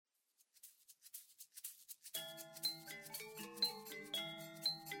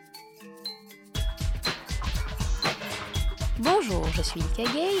Bonjour, je suis Ilka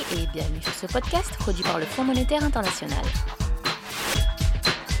Gay et bienvenue sur ce podcast produit par le Fonds monétaire international.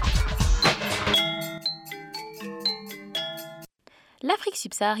 L'Afrique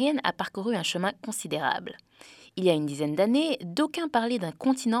subsaharienne a parcouru un chemin considérable. Il y a une dizaine d'années, d'aucuns parlaient d'un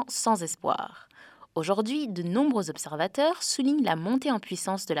continent sans espoir. Aujourd'hui, de nombreux observateurs soulignent la montée en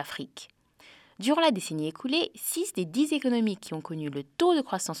puissance de l'Afrique. Durant la décennie écoulée, 6 des 10 économies qui ont connu le taux de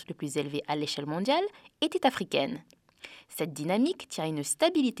croissance le plus élevé à l'échelle mondiale étaient africaines. Cette dynamique tient à une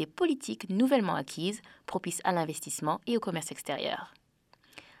stabilité politique nouvellement acquise, propice à l'investissement et au commerce extérieur.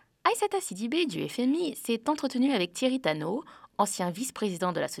 Aïssata Sidibé du FMI s'est entretenue avec Thierry Tanoh, ancien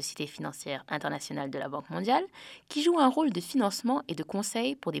vice-président de la Société financière internationale de la Banque mondiale, qui joue un rôle de financement et de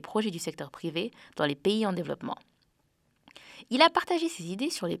conseil pour des projets du secteur privé dans les pays en développement. Il a partagé ses idées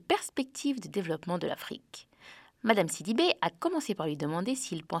sur les perspectives de développement de l'Afrique. Madame Sidibé a commencé par lui demander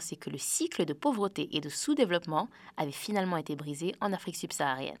s'il pensait que le cycle de pauvreté et de sous-développement avait finalement été brisé en Afrique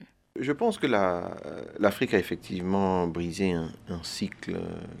subsaharienne. Je pense que l'Afrique a effectivement brisé un cycle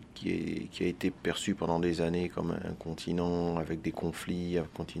qui a été perçu pendant des années comme un continent avec des conflits, un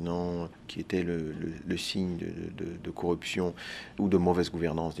continent qui était le signe de corruption ou de mauvaise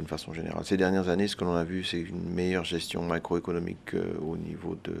gouvernance d'une façon générale. Ces dernières années, ce que l'on a vu, c'est une meilleure gestion macroéconomique au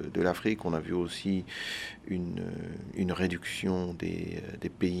niveau de l'Afrique. On a vu aussi une réduction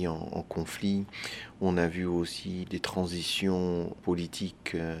des pays en conflit. On a vu aussi des transitions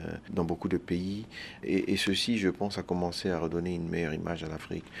politiques dans beaucoup de pays. Et ceci, je pense, a commencé à redonner une meilleure image à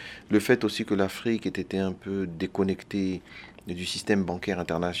l'Afrique. Le fait aussi que l'Afrique ait été un peu déconnectée du système bancaire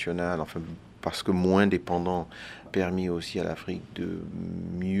international, enfin, parce que moins dépendant, a permis aussi à l'Afrique de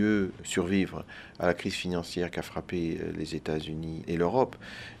mieux survivre à la crise financière qui a frappé les États-Unis et l'Europe.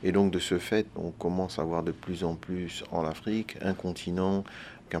 Et donc, de ce fait, on commence à voir de plus en plus en Afrique un continent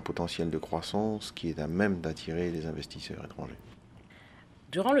un potentiel de croissance qui est à même d'attirer les investisseurs étrangers.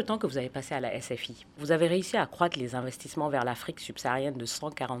 Durant le temps que vous avez passé à la SFI, vous avez réussi à accroître les investissements vers l'Afrique subsaharienne de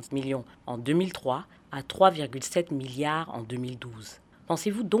 140 millions en 2003 à 3,7 milliards en 2012.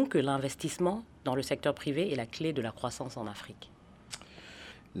 Pensez-vous donc que l'investissement dans le secteur privé est la clé de la croissance en Afrique ?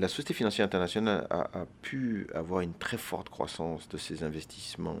 La Société financière internationale a pu avoir une très forte croissance de ses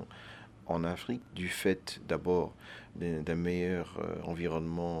investissements en Afrique, du fait d'abord d'un meilleur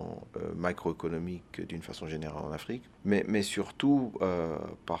environnement macroéconomique d'une façon générale en Afrique, mais surtout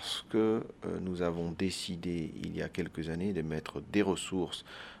parce que nous avons décidé il y a quelques années de mettre des ressources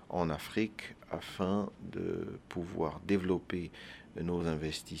en Afrique afin de pouvoir développer nos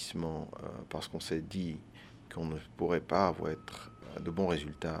investissements, parce qu'on s'est dit qu'on ne pourrait pas avoir de bons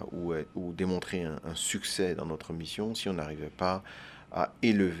résultats ou démontrer un succès dans notre mission si on n'arrivait pas à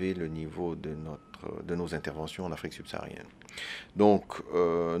élever le niveau de nos interventions en Afrique subsaharienne. Donc,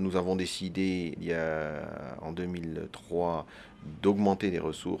 nous avons décidé, en 2003, d'augmenter les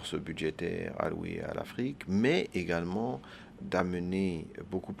ressources budgétaires allouées à l'Afrique, mais également d'amener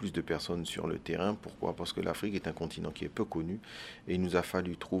beaucoup plus de personnes sur le terrain. Pourquoi ? Parce que l'Afrique est un continent qui est peu connu et il nous a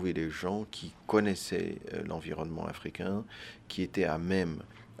fallu trouver des gens qui connaissaient l'environnement africain, qui étaient à même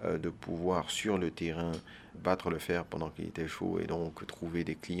de pouvoir sur le terrain battre le fer pendant qu'il était chaud et donc trouver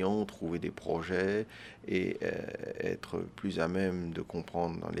des clients, trouver des projets et être plus à même de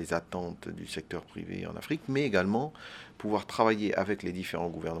comprendre les attentes du secteur privé en Afrique, mais également pouvoir travailler avec les différents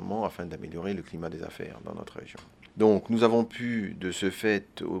gouvernements afin d'améliorer le climat des affaires dans notre région. Donc nous avons pu de ce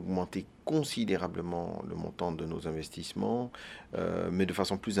fait augmenter considérablement le montant de nos investissements, mais de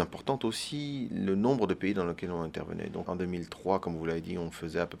façon plus importante aussi le nombre de pays dans lesquels on intervenait. Donc en 2003, comme vous l'avez dit, on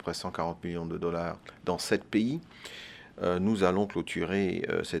faisait à peu près 140 millions de dollars dans 7 pays. Nous allons clôturer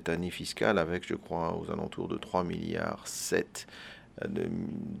cette année fiscale avec, je crois, aux alentours de 3,7 milliards de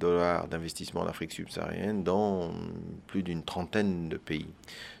dollars d'investissement en Afrique subsaharienne dans plus d'une trentaine de pays,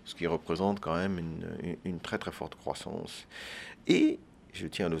 ce qui représente quand même une très très forte croissance. Et je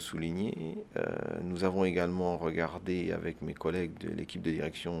tiens à le souligner, nous avons également regardé avec mes collègues de l'équipe de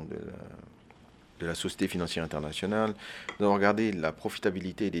direction de la Société financière internationale, nous avons regardé la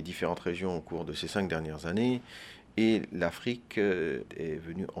profitabilité des différentes régions au cours de ces 5 dernières années. Et l'Afrique est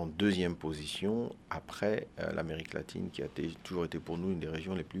venue en deuxième position après l'Amérique latine, qui a toujours été pour nous une des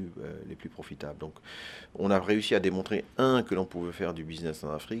régions les plus profitables. Donc, on a réussi à démontrer, 1, que l'on pouvait faire du business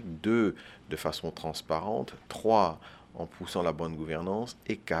en Afrique, 2, de façon transparente, 3, en poussant la bonne gouvernance,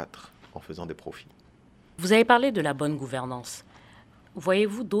 et 4, en faisant des profits. Vous avez parlé de la bonne gouvernance.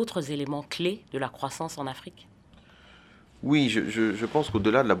 Voyez-vous d'autres éléments clés de la croissance en Afrique ? Oui, je pense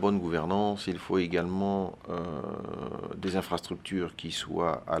qu'au-delà de la bonne gouvernance, il faut également des infrastructures qui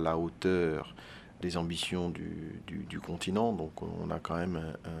soient à la hauteur des ambitions du continent. Donc on a quand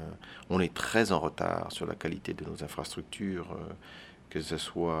même on est très en retard sur la qualité de nos infrastructures, que ce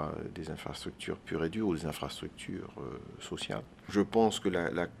soit des infrastructures pures et dures ou des infrastructures sociales. Je pense que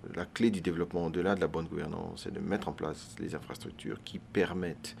la clé du développement, au-delà de la bonne gouvernance, c'est de mettre en place les infrastructures qui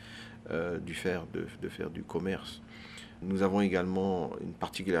permettent de faire du commerce. Nous avons également une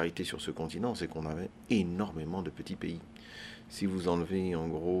particularité sur ce continent, c'est qu'on avait énormément de petits pays. Si vous enlevez en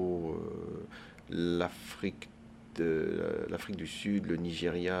gros l'Afrique du Sud, le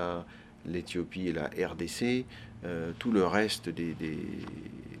Nigeria, l'Éthiopie et la RDC, tout le reste des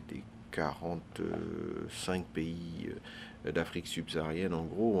 45 pays d'Afrique subsaharienne, en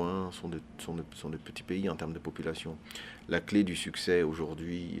gros, sont de petits pays en termes de population. La clé du succès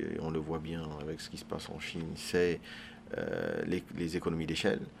aujourd'hui, et on le voit bien avec ce qui se passe en Chine, c'est les économies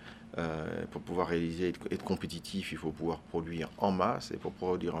d'échelle. Pour pouvoir être compétitif, il faut pouvoir produire en masse. Et pour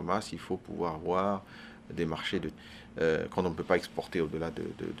produire en masse, il faut pouvoir avoir des marchés quand on ne peut pas exporter au-delà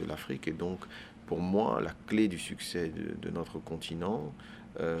de l'Afrique. Et donc, pour moi, la clé du succès de notre continent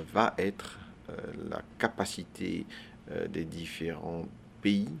va être la capacité des différents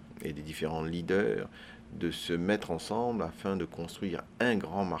pays et des différents leaders de se mettre ensemble afin de construire un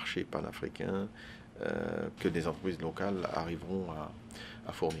grand marché panafricain que des entreprises locales arriveront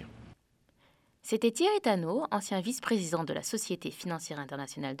à fournir. C'était Thierry Tanoh, ancien vice-président de la Société financière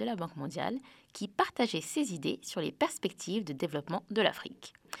internationale de la Banque mondiale, qui partageait ses idées sur les perspectives de développement de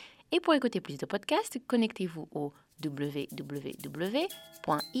l'Afrique. Et pour écouter plus de podcasts, connectez-vous au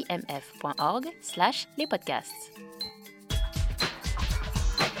www.imf.org/les podcasts.